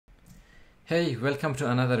Hey, welcome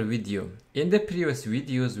to another video. In the previous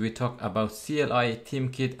videos, we talked about CLI,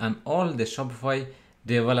 ThemeKit, and all the Shopify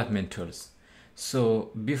development tools. So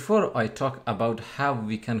before I talk about how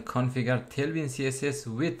we can configure Tailwind CSS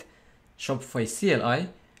with Shopify CLI,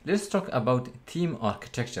 let's talk about theme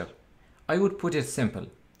architecture. I would put it simple.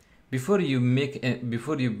 Before you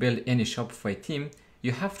build any Shopify theme,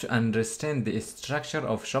 you have to understand the structure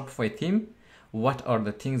of Shopify theme, what are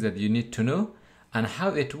the things that you need to know, and how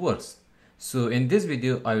it works. So in this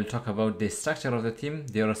video, I will talk about the structure of the theme,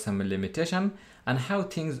 there are some limitations, and how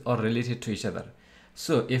things are related to each other.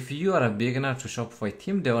 So if you are a beginner to Shopify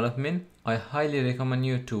theme development, I highly recommend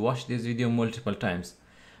you to watch this video multiple times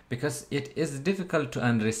because it is difficult to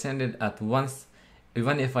understand it at once,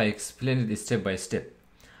 even if I explain it step by step.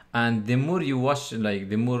 And the more you watch,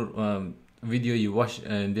 the more video you watch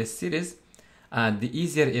in this series, the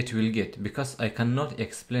easier it will get, because I cannot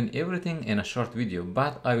explain everything in a short video,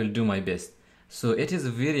 but I will do my best. So it is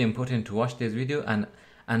very important to watch this video and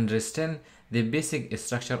understand the basic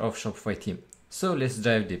structure of Shopify theme. So let's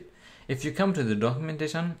dive deep. If you come to the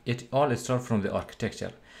documentation, it all starts from the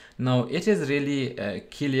architecture. Now it is really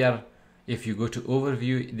clear if you go to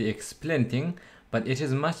overview the explain thing, but it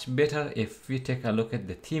is much better if we take a look at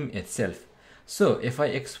the theme itself. So if I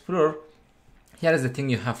explore, here is the thing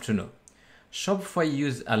you have to know. Shopify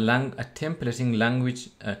use a templating language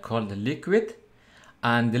called Liquid,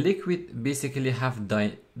 and the Liquid basically have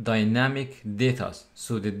dynamic data.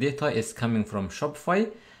 So the data is coming from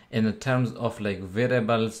Shopify in terms of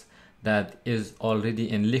variables that is already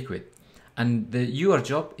in Liquid, and your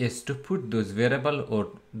job is to put those variable or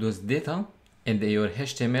those data in your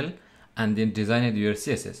HTML and then design it your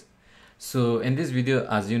CSS. So in this video,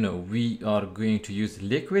 as you know, we are going to use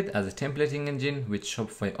Liquid as a templating engine which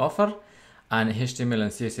Shopify offer, and HTML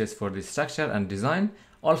and CSS for the structure and design,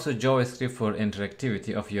 also JavaScript for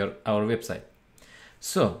interactivity of our website.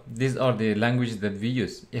 So these are the languages that we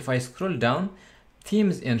use. If I scroll down,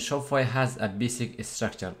 themes in Shopify has a basic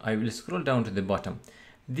structure. I will scroll down to the bottom.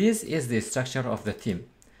 This is the structure of the theme,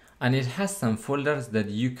 and it has some folders that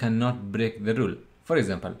you cannot break the rule. For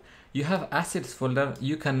example, you have assets folder,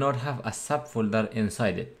 you cannot have a subfolder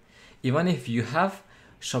inside it. Even if you have,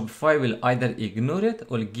 Shopify will either ignore it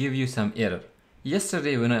or give you some error.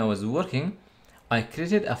 Yesterday when I was working, I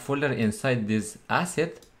created a folder inside this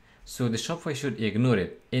asset, so the Shopify should ignore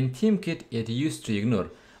it. In ThemeKit, it used to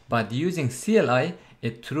ignore, but using CLI,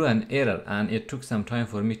 it threw an error and it took some time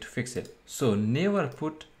for me to fix it. So never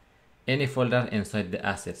put any folder inside the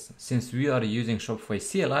assets. Since we are using Shopify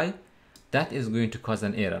CLI, that is going to cause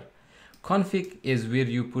an error. Config is where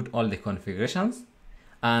you put all the configurations.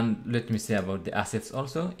 And let me say about the assets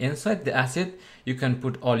also. Inside the asset, you can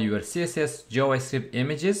put all your CSS, JavaScript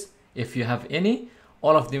images. If you have any,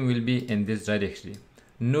 all of them will be in this directory.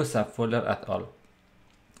 No subfolder at all.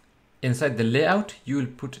 Inside the layout, you will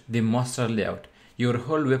put the master layout. Your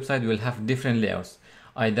whole website will have different layouts.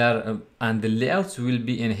 And the layouts will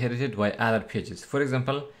be inherited by other pages. For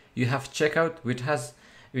example, you have checkout, which has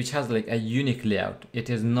a unique layout.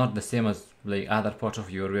 It is not the same as other part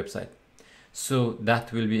of your website. So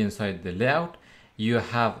that will be inside the layout. You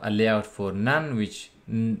have a layout for none, which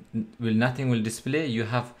nothing will display. You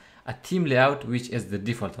have a theme layout, which is the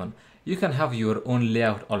default one. You can have your own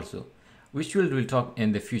layout also, which we'll talk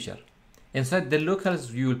in the future. Inside the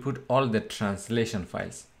locals, you will put all the translation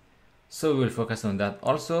files. So we'll focus on that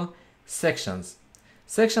also. Sections.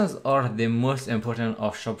 Sections are the most important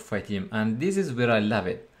of Shopify theme, and this is where I love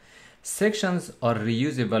it. Sections are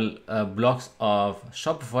reusable blocks of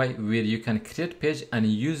Shopify where you can create page and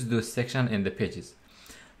use those sections in the pages.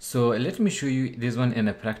 So let me show you this one in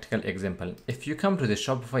a practical example. If you come to the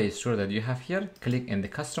Shopify store that you have here, click in the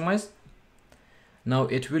customize. Now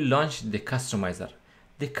it will launch the customizer.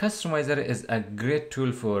 The customizer is a great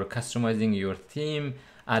tool for customizing your theme,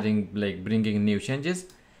 adding bringing new changes.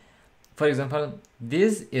 For example,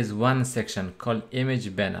 this is one section called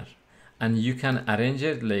image banner, and you can arrange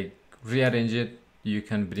it rearrange it. You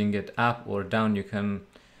can bring it up or down. You can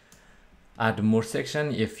add more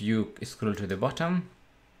section if you scroll to the bottom.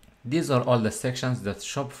 These are all the sections that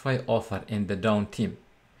Shopify offer in the down theme.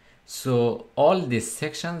 So all these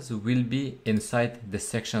sections will be inside the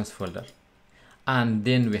sections folder. And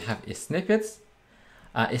then we have snippets.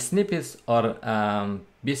 Snippets are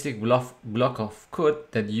basic block of code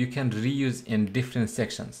that you can reuse in different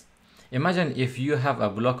sections. Imagine if you have a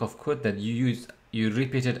block of code that you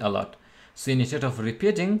repeat it a lot. So instead of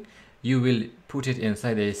repeating, you will put it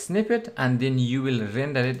inside a snippet and then you will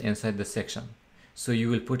render it inside the section. So you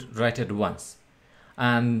will write it once.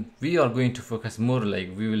 And we are going to focus more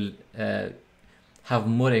we will have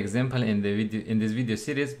more example in the video, in this video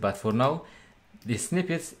series, but for now the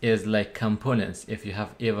snippets is like components if you have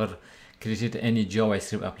ever created any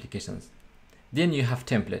JavaScript applications. Then you have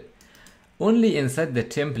template. Only inside the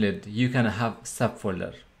template you can have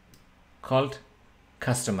subfolder called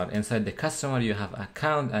customer. Inside the customer you have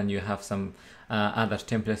account, and you have some other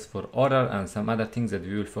templates for order and some other things that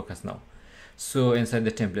we will focus now. So inside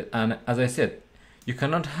the template, and as I said, you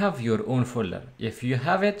cannot have your own folder. If you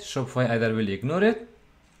have it, Shopify either will ignore it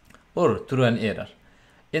or throw an error.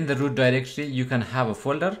 In the root directory you can have a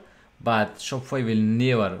folder, but Shopify will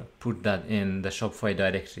never put that in the Shopify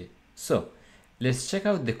directory. So let's check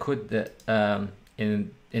out the code that,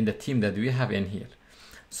 in the theme that we have in here.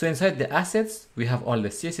 So inside the assets we have all the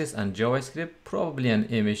CSS and JavaScript, probably an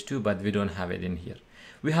image too, but we don't have it in here.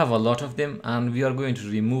 We have a lot of them and we are going to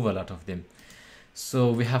remove a lot of them.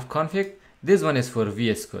 So we have config. This one is for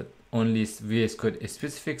VS Code, only VS Code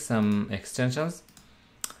specific, some extensions.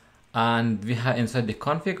 And we have inside the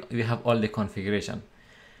config, we have all the configuration.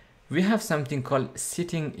 We have something called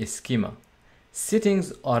setting schema.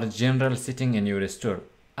 Settings are general setting in your store,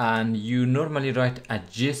 and you normally write a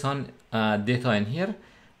JSON data in here.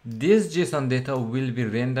 This JSON data will be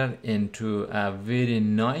rendered into a very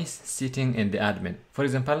nice setting in the admin. For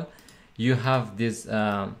example, you have this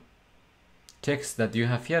text that you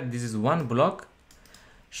have here. This is one block.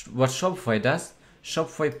 What Shopify does,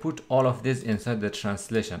 Shopify put all of this inside the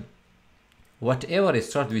translation. Whatever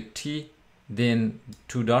starts with T, then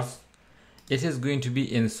 2 dots, it is going to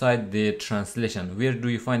be inside the translation. Where do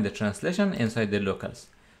you find the translation? Inside the locals.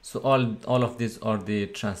 So all of these are the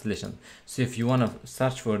translation. So if you want to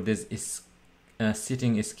search for this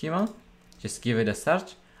setting schema, just give it a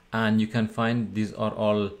search and you can find these are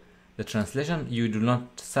all the translation. You do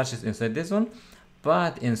not search it inside this one,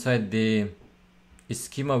 but inside the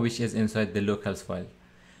schema, which is inside the locals file.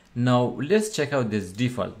 Now let's check out this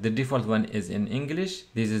default. The default one is in English.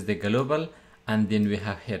 This is the global, and then we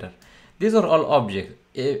have header. These are all objects.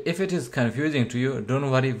 If it is confusing to you, don't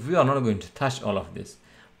worry, we are not going to touch all of this,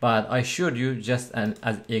 but I showed you just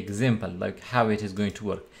as example, like how it is going to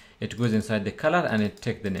work. It goes inside the color and it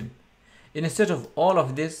takes the name. Instead of all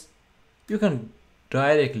of this, you can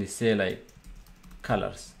directly say like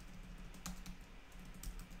colors.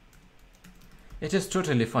 It is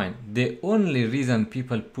totally fine. The only reason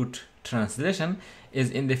people put translation is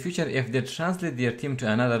in the future, if they translate their theme to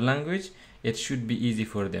another language, it should be easy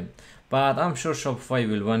for them. But I'm sure Shopify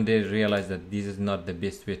will one day realize that this is not the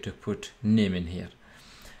best way to put name in here.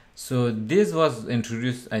 So this was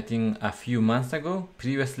introduced, I think, a few months ago.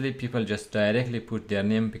 Previously, people just directly put their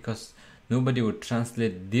name because nobody would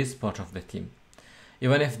translate this part of the theme.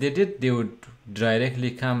 Even if they did, they would directly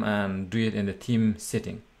come and do it in the theme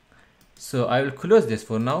setting. So I will close this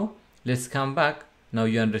for now. Let's come back. Now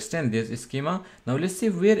you understand this schema. Now let's see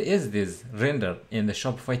where is this render in the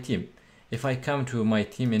Shopify theme. If I come to my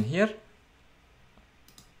theme in here,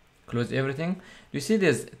 close everything, you see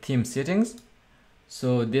this theme settings.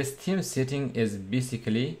 So this theme setting is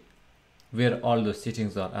basically where all those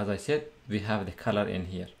settings are. As I said, we have the color in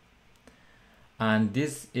here. And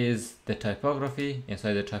this is the typography.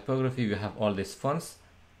 Inside the typography, we have all these fonts.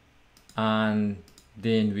 And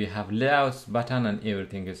then we have layouts, button, and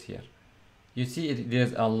everything is here. You see,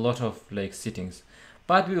 there's a lot of like settings,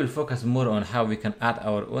 but we will focus more on how we can add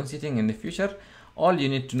our own setting in the future. All you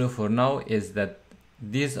need to know for now is that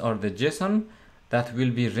these are the JSON that will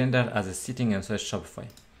be rendered as a setting inside Shopify.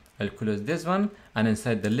 I'll close this one, and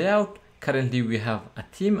inside the layout, currently we have a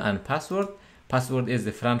theme and password. Password is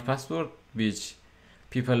the front password, which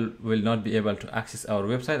people will not be able to access our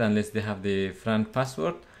website unless they have the front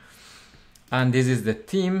password. And this is the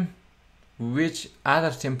theme, which other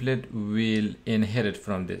template will inherit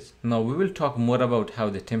from this. Now we will talk more about how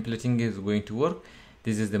the templating is going to work.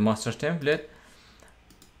 This is the master template,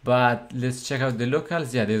 but let's check out the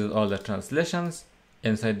locals. Yeah, this is all the translations.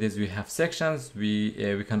 Inside this we have sections. We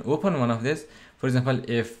can open one of this. For example,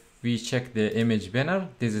 if we check the image banner,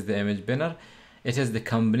 this is the image banner. It is the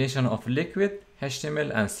combination of liquid, HTML,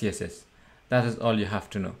 and CSS. That is all you have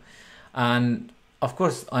to know. And of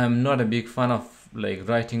course, I am not a big fan of like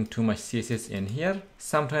writing too much CSS in here.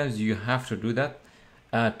 Sometimes you have to do that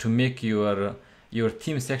to make your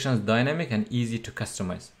theme sections dynamic and easy to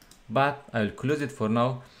customize. But I will close it for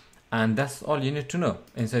now, and that's all you need to know.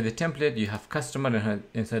 Inside the template, you have customer, and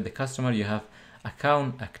inside the customer, you have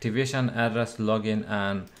account, activation, address, login,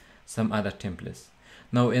 and some other templates.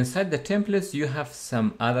 Now inside the templates, you have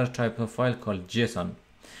some other type of file called JSON.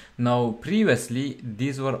 Now previously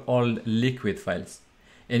these were all liquid files.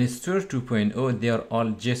 In Store 2.0 they are all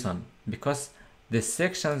JSON, because the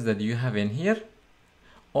sections that you have in here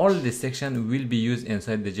all the section will be used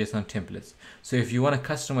inside the JSON templates. So if you want to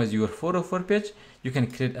customize your 404 page, you can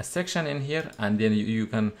create a section in here, and then you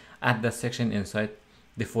can add that section inside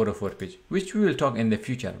the 404 page, which we will talk in the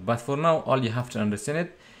future. But for now, all you have to understand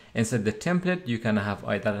it, inside the template, you can have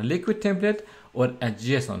either a liquid template or a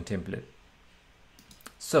JSON template.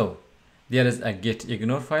 So there is a get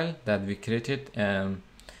ignore file that we created,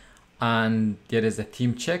 and there is a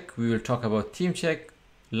theme check. We will talk about theme check,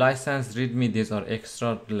 license, readme. These are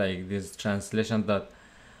extra, like this translation that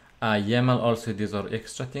YAML also, these are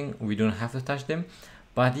extra thing. We don't have to touch them.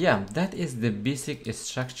 But yeah, that is the basic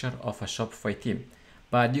structure of a Shopify theme.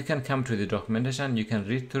 But you can come to the documentation, you can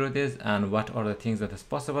read through this and what are the things that is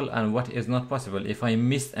possible and what is not possible if I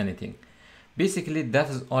missed anything. Basically, that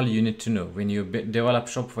is all you need to know. When you develop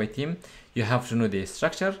Shopify theme, you have to know the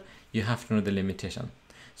structure, you have to know the limitation.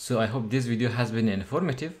 So I hope this video has been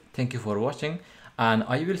informative. Thank you for watching, and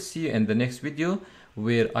I will see you in the next video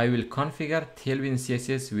where I will configure Tailwind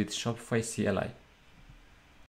CSS with Shopify CLI.